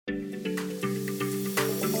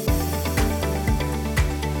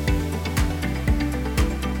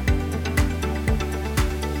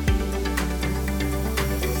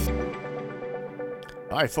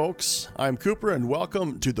Hi folks, I'm Cooper and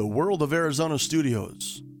welcome to the World of Arizona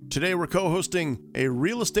Studios. Today we're co-hosting a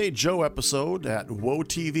Real Estate Joe episode at WOA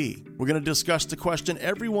TV. We're going to discuss the question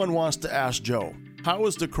everyone wants to ask Joe. How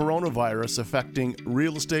is the coronavirus affecting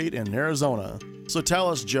real estate in Arizona? So tell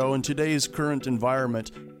us, Joe, in today's current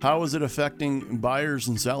environment, how is it affecting buyers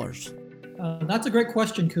and sellers? That's a great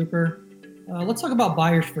question, Cooper. Let's talk about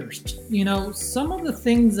buyers first. Some of the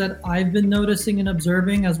things that I've been noticing and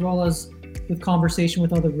observing, as well as with conversation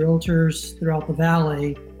with other realtors throughout the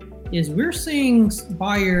valley, is we're seeing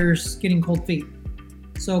buyers getting cold feet.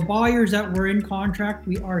 So buyers that were in contract,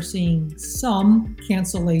 we are seeing some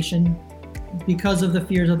cancellation because of the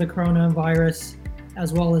fears of the coronavirus,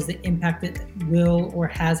 as well as the impact it will or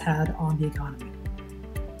has had on the economy.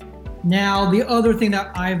 Now, the other thing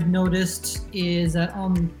that I've noticed is that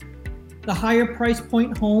on the higher price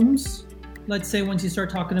point homes, let's say once you start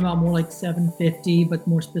talking about more like $750, but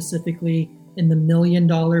more specifically in the $1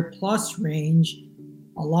 million plus range,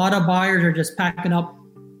 a lot of buyers are just packing up.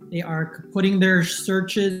 They are putting their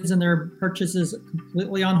searches and their purchases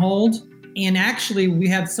completely on hold. And actually, we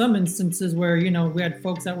had some instances where, we had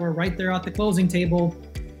folks that were right there at the closing table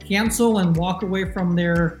cancel and walk away from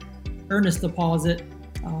their earnest deposit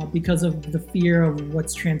because of the fear of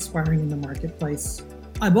what's transpiring in the marketplace.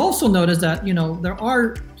 I've also noticed that, there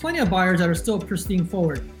are plenty of buyers that are still proceeding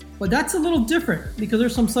forward, but that's a little different because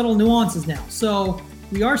there's some subtle nuances now. So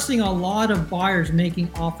we are seeing a lot of buyers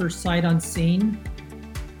making offers sight unseen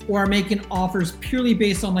or making offers purely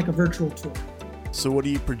based on like a virtual tour. So what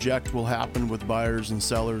do you project will happen with buyers and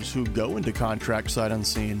sellers who go into contract sight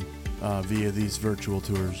unseen via these virtual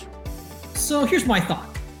tours? So here's my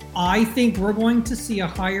thought. I think we're going to see a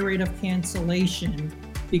higher rate of cancellation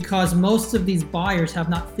because most of these buyers have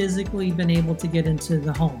not physically been able to get into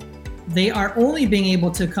the home. They are only being able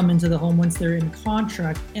to come into the home once they're in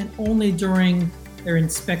contract and only during their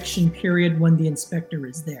inspection period when the inspector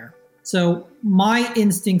is there. So my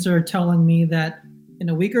instincts are telling me that in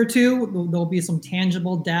a week or two, there'll be some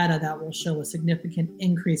tangible data that will show a significant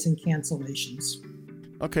increase in cancellations.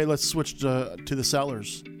 Okay, let's switch to the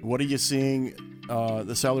sellers. What are you seeing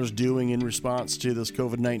the sellers doing in response to this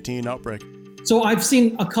COVID-19 outbreak? So I've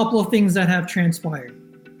seen a couple of things that have transpired.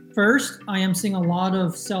 First, I am seeing a lot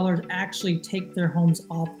of sellers actually take their homes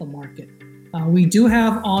off the market. We do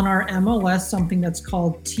have on our MLS something that's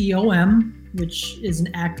called TOM, which is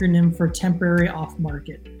an acronym for temporary off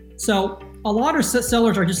market. So a lot of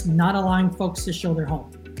sellers are just not allowing folks to show their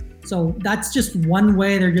home. So that's just one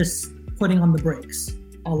way they're just putting on the brakes.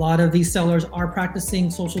 A lot of these sellers are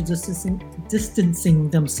practicing social distancing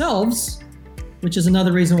themselves, which is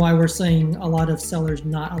another reason why we're seeing a lot of sellers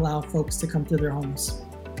not allow folks to come to their homes.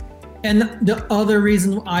 And the other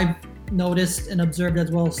reason I've noticed and observed as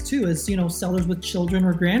well as too is, sellers with children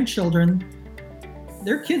or grandchildren,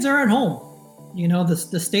 their kids are at home.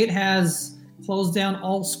 The state has closed down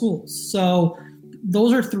all schools. So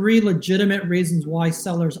those are three legitimate reasons why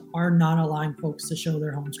sellers are not allowing folks to show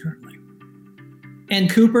their homes currently. And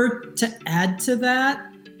Cooper, to add to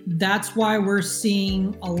that, that's why we're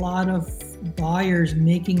seeing a lot of buyers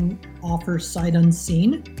making offers sight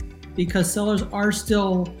unseen, because sellers are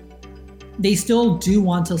still do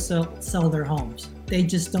want to sell their homes. They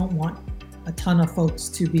just don't want a ton of folks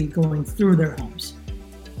to be going through their homes.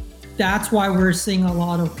 That's why we're seeing a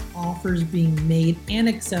lot of offers being made and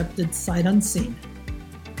accepted sight unseen.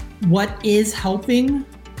 What is helping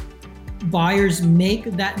buyers make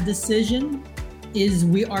that decision is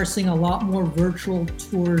we are seeing a lot more virtual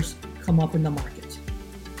tours come up in the market.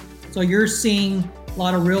 So you're seeing a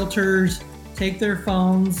lot of realtors take their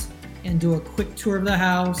phones and do a quick tour of the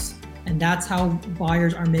house, and that's how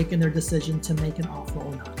buyers are making their decision to make an offer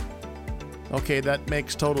or not. Okay, that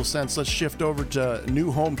makes total sense. Let's shift over to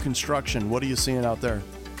new home construction. What are you seeing out there?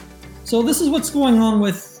 So this is what's going on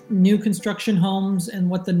with new construction homes and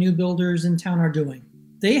what the new builders in town are doing.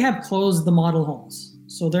 They have closed the model homes,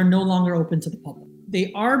 so they're no longer open to the public.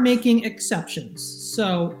 They are making exceptions.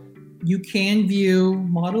 So you can view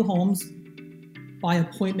model homes by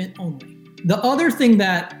appointment only. The other thing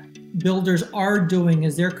that builders are doing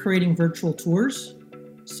is they're creating virtual tours.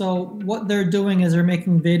 So what they're doing is they're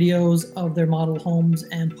making videos of their model homes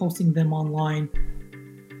and posting them online.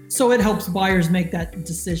 So it helps buyers make that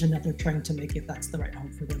decision that they're trying to make if that's the right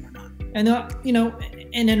home for them or not. And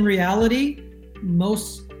and in reality,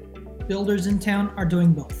 most builders in town are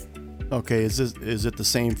doing both. Okay, is it the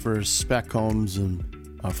same for spec homes? And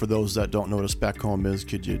for those that don't know what a spec home is,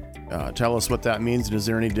 could you tell us what that means? And is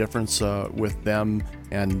there any difference with them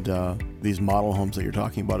and these model homes that you're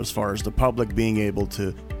talking about as far as the public being able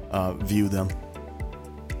to view them?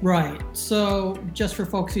 Right. So just for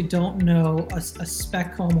folks who don't know, a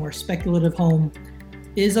spec home or speculative home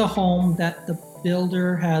is a home that the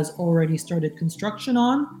builder has already started construction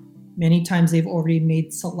on. Many times they've already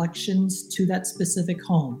made selections to that specific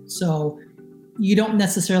home. So you don't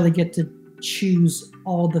necessarily get to choose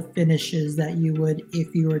all the finishes that you would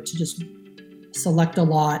if you were to just select a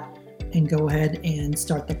lot and go ahead and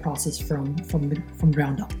start the process from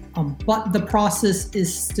ground up. But the process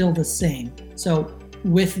is still the same. So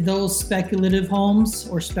with those speculative homes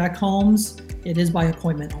or spec homes, it is by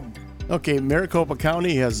appointment only. Okay, Maricopa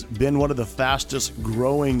County has been one of the fastest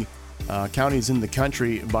growing counties in the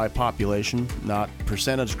country by population, not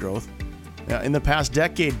percentage growth, in the past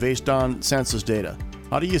decade based on census data.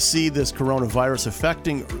 How do you see this coronavirus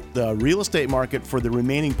affecting the real estate market for the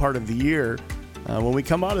remaining part of the year when we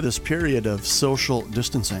come out of this period of social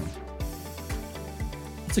distancing?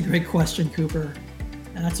 That's a great question, Cooper,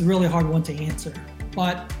 and that's a really hard one to answer.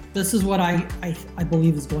 But this is what I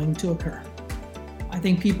believe is going to occur. I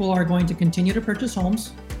think people are going to continue to purchase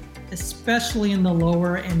homes, especially in the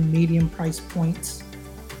lower and medium price points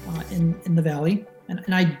in the Valley.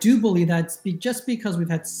 And I do believe that's just because we've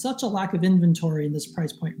had such a lack of inventory in this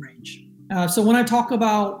price point range. So when I talk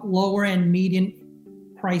about lower and medium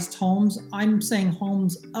priced homes, I'm saying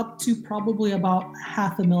homes up to probably about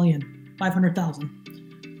 $500,000, $500,000.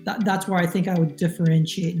 That's where I think I would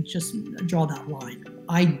differentiate and just draw that line.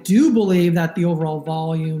 I do believe that the overall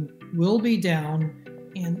volume will be down,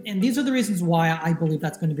 and these are the reasons why I believe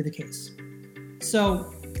that's going to be the case.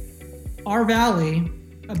 So our Valley,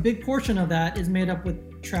 a big portion of that is made up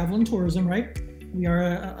with travel and tourism, right? We are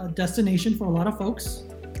a destination for a lot of folks.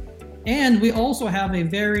 And we also have a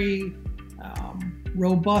very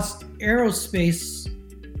robust aerospace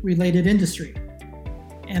related industry.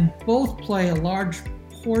 And both play a large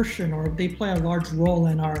portion, or they play a large role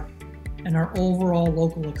in our overall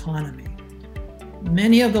local economy.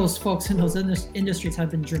 Many of those folks in those industries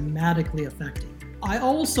have been dramatically affected. I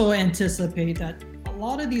also anticipate that a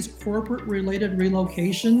lot of these corporate related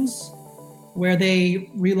relocations where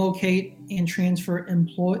they relocate and transfer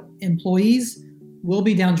employees will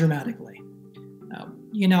be down dramatically.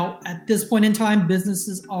 At this point in time,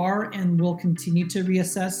 businesses are and will continue to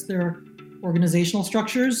reassess their organizational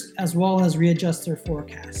structures as well as readjust their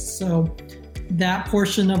forecasts. So that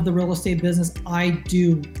portion of the real estate business, I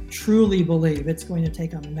do truly believe it's going to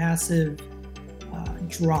take a massive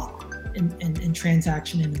drop in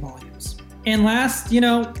transaction and volumes. And last,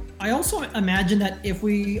 I also imagine that if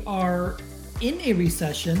we are in a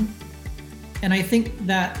recession, and I think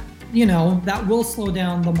that, that will slow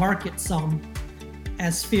down the market some,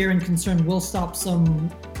 as fear and concern will stop some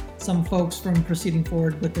folks from proceeding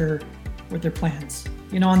forward with their plans.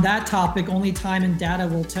 On that topic, only time and data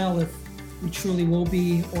will tell if we truly will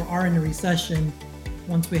be or are in a recession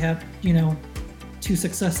once we have, 2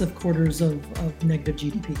 successive quarters of negative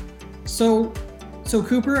GDP. So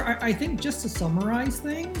Cooper, I think just to summarize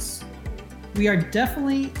things, we are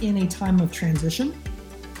definitely in a time of transition,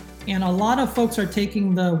 and a lot of folks are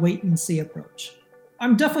taking the wait and see approach.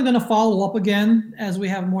 I'm definitely going to follow up again as we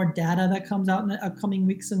have more data that comes out in the upcoming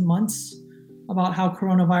weeks and months about how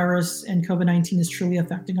coronavirus and COVID-19 is truly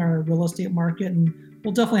affecting our real estate market, and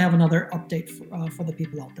we'll definitely have another update for the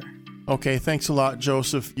people out there. Okay, thanks a lot,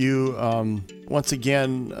 Joseph. Once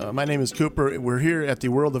again, my name is Cooper. We're here at the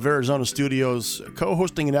World of Arizona Studios,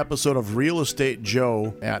 co-hosting an episode of Real Estate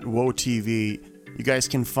Joe at WOTV. You guys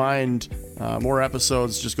can find more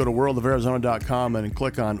episodes. Just go to worldofarizona.com and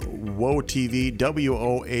click on WOTV,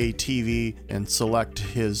 WOATV, and select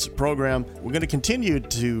his program. We're going to continue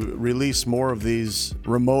to release more of these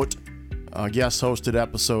remote guest-hosted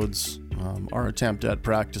episodes, our attempt at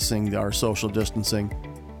practicing our social distancing.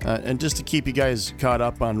 And just to keep you guys caught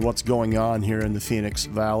up on what's going on here in the Phoenix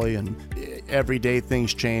Valley, and every day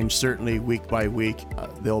things change, certainly week by week.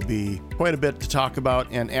 There'll be quite a bit to talk about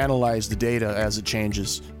and analyze the data as it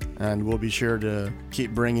changes, and we'll be sure to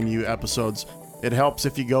keep bringing you episodes. It helps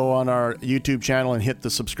if you go on our YouTube channel and hit the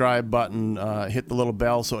subscribe button, hit the little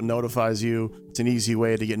bell so it notifies you. It's an easy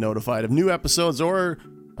way to get notified of new episodes, or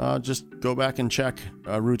just go back and check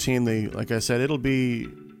routinely. Like I said, it'll be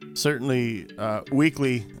certainly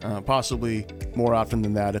weekly, possibly more often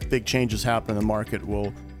than that. If big changes happen in the market,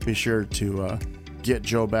 we'll be sure to get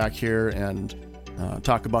Joe back here and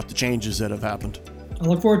talk about the changes that have happened. I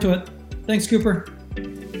look forward to it. Thanks, Cooper.